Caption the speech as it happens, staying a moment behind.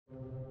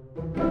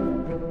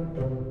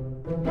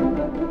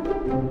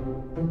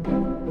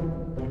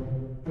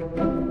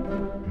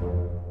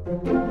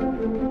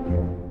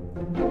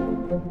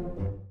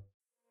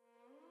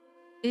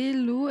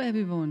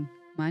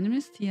my name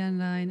is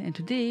Tianlein and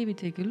today we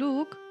take a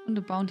look on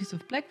the Bounties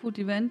of Blackwood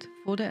event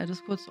for the Elder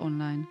Scrolls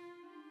Online.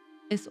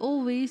 As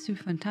always, you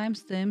find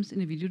timestamps in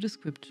the video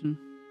description.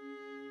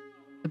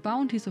 The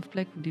Bounties of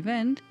Blackwood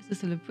event is a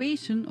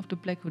celebration of the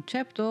Blackwood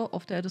chapter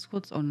of the Elder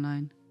Scrolls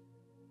Online.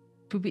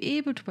 To be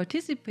able to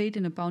participate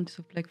in the Bounties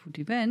of Blackwood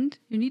event,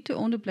 you need to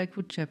own the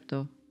Blackwood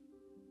chapter.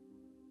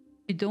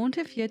 We don't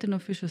have yet an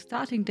official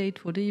starting date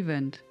for the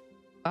event,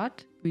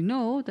 but we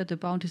know that the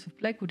Bounties of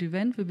Blackwood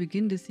event will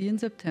begin this year in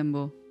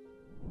September.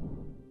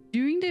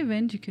 During the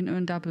event you can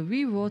earn double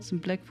rewards in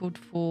Blackwood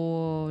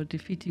for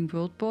defeating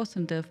World Boss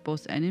and Delve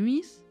Boss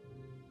enemies,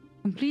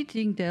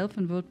 completing Delve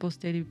and World Boss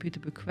daily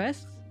repeatable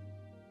quests,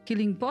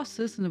 killing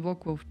bosses in the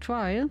Rockgrove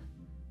trial,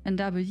 and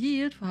double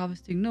yield for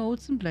harvesting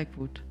nodes in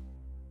Blackwood.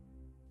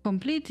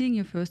 Completing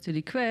your first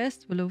daily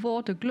quest will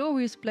award the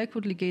glorious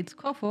Blackwood Legates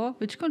Coffer,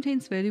 which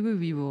contains valuable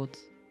rewards.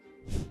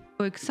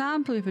 For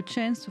example, you have a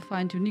chance to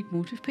find unique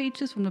motive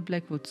pages from the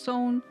Blackwood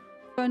Zone,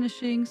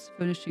 furnishings,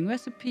 furnishing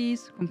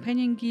recipes,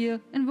 companion gear,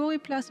 and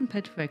Voriplasm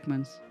Pet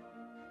fragments.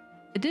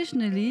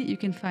 Additionally, you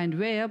can find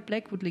rare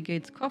Blackwood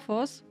Legates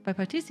Coffers by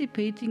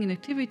participating in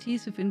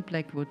activities within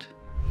Blackwood.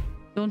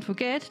 Don't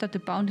forget that the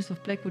Bounties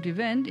of Blackwood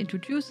event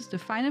introduces the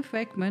final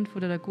fragment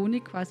for the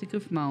Dagonic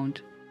Quasigriff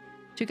mount.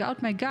 Check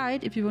out my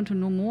guide if you want to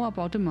know more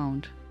about the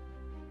mount.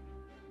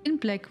 In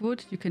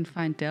Blackwood, you can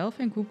find Delve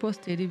and Group Boss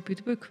daily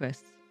repeatable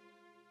quests.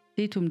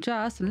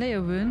 Deetum-Jas and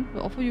Legates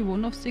will offer you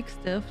one of 6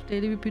 Delve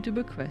daily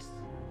repeatable quests.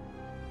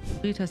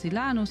 Britta,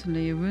 Silanus and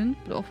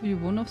Legates will offer you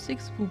one of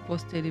 6 Group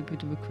Boss daily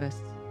repeatable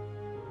quests.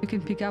 You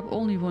can pick up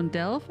only one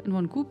Delve and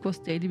one Group Boss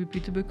daily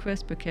repeatable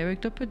quest per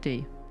character per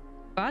day.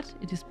 But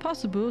it is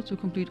possible to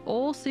complete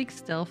all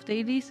 6 Delve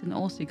dailies and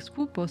all 6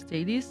 Group Boss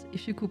dailies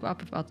if you group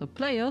up with other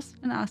players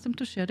and ask them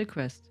to share the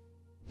quest.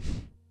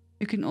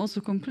 You can also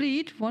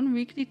complete one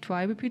weekly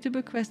trial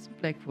repeatable quest in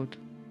Blackwood.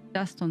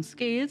 Dust on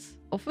Scales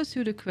offers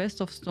you the quest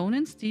of Stone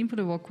and Steam for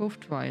the Rockgrove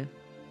trial.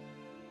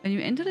 When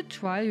you enter the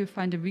trial, you will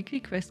find a weekly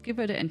quest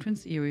giver at the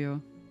entrance area.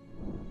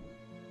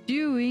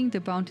 During the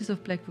Bounties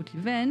of Blackwood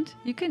event,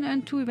 you can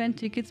earn 2 event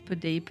tickets per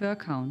day per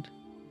account.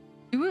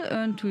 You will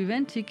earn 2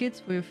 event tickets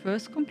for your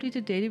first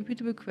completed daily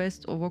repeatable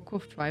quest or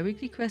Rockgrove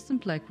tri-weekly quest in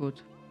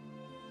Blackwood.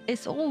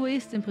 As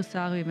always, the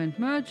Impresario event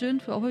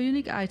merchant will offer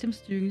unique items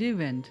during the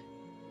event.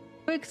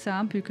 For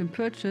example, you can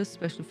purchase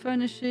special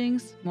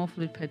furnishings,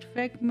 Morpholid Pet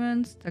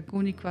fragments,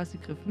 Dagonic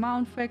Quasigriff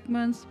mount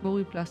fragments,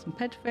 Voriplasm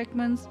Pet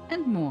fragments,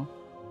 and more.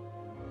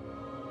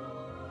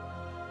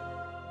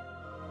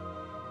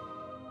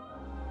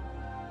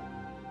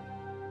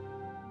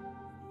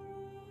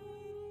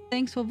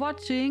 Thanks for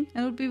watching,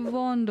 and it would be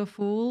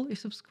wonderful if you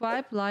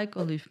subscribe, like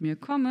or leave me a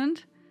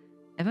comment.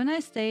 Have a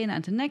nice day and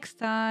until next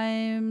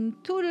time,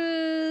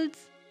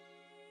 toodles!